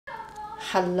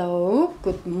Hello,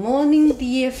 good morning,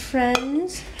 dear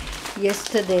friends.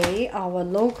 Yesterday, our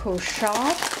local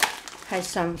shop has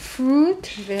some fruit.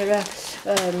 There are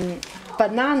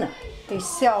banana. They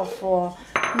sell for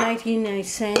 99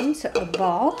 cents a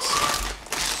box.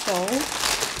 So,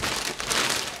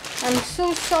 I'm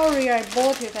so sorry I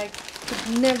bought it. I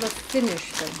could never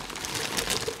finish them.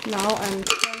 Now I'm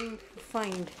trying to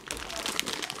find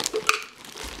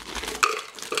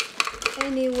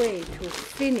any way to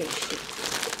finish it.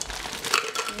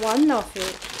 One of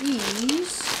it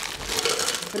is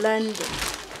blended.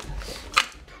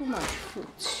 Too much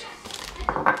fruits.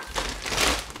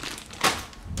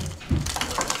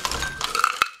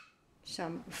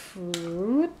 Some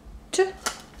fruit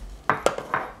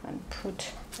and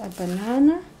put a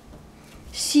banana.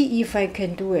 See if I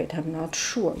can do it. I'm not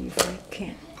sure if I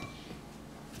can.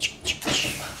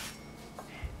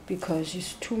 Because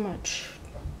it's too much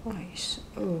ice.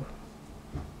 Oh,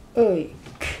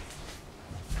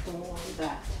 don't want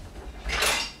that.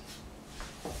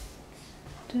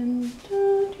 That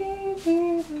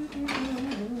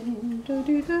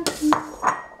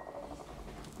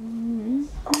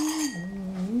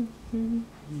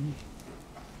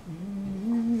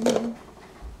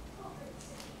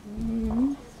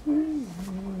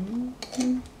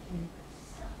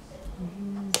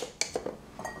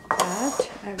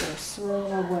I will throw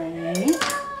away.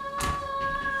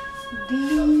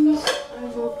 These I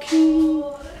will keep.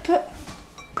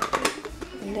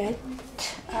 Let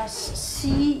us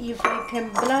see if I can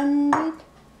blend it.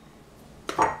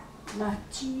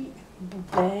 Nati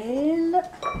Bubel.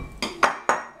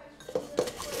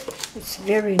 It's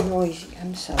very noisy,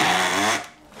 I'm sorry.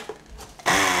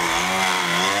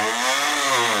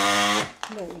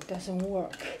 No, it doesn't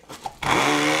work.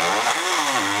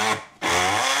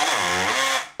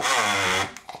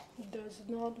 It does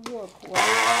not work well.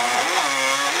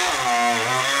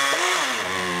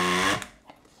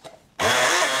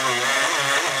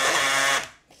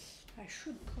 I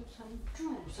should put some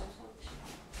juice or something.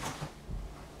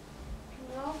 Do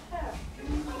not have.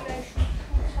 Maybe I should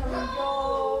put some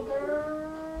yogurt.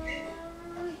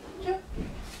 No,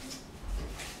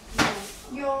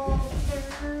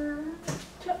 yogurt.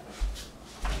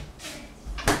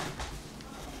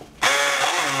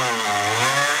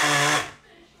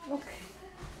 Okay.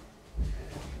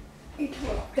 It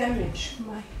will damage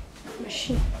my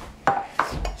machine.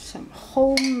 Some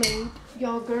homemade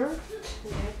yogurt.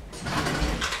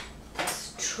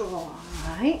 Let's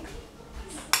try.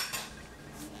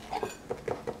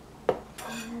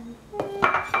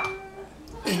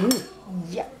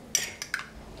 Yeah.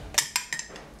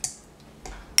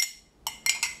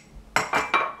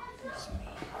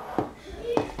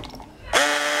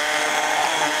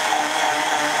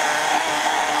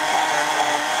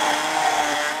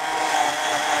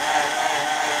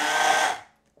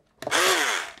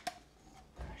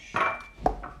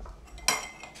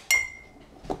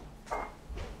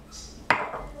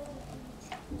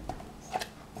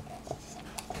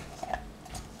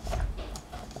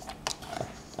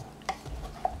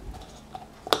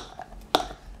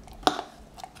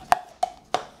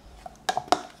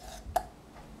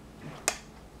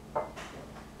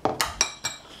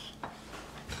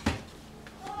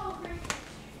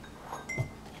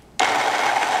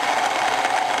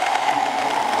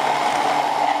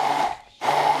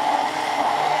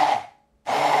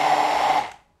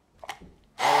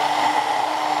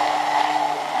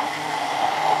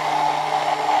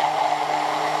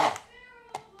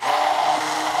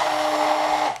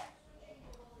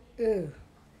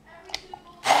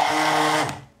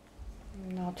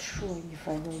 I'm not sure if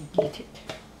I will beat it.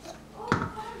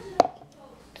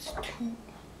 It's too.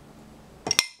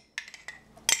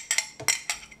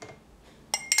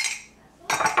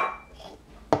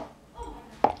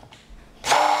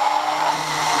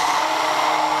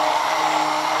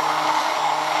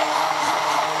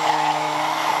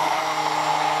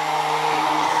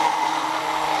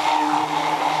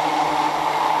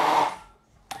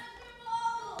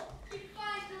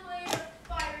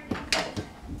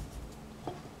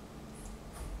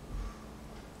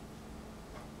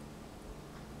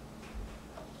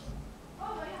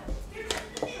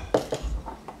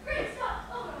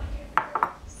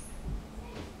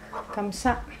 Comme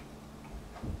ça.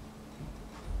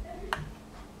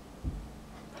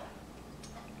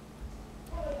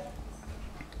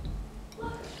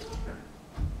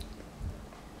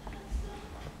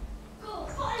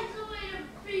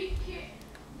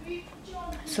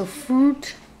 So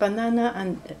fruit, banana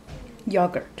and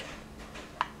yogurt.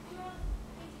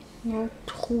 Not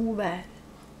too bad.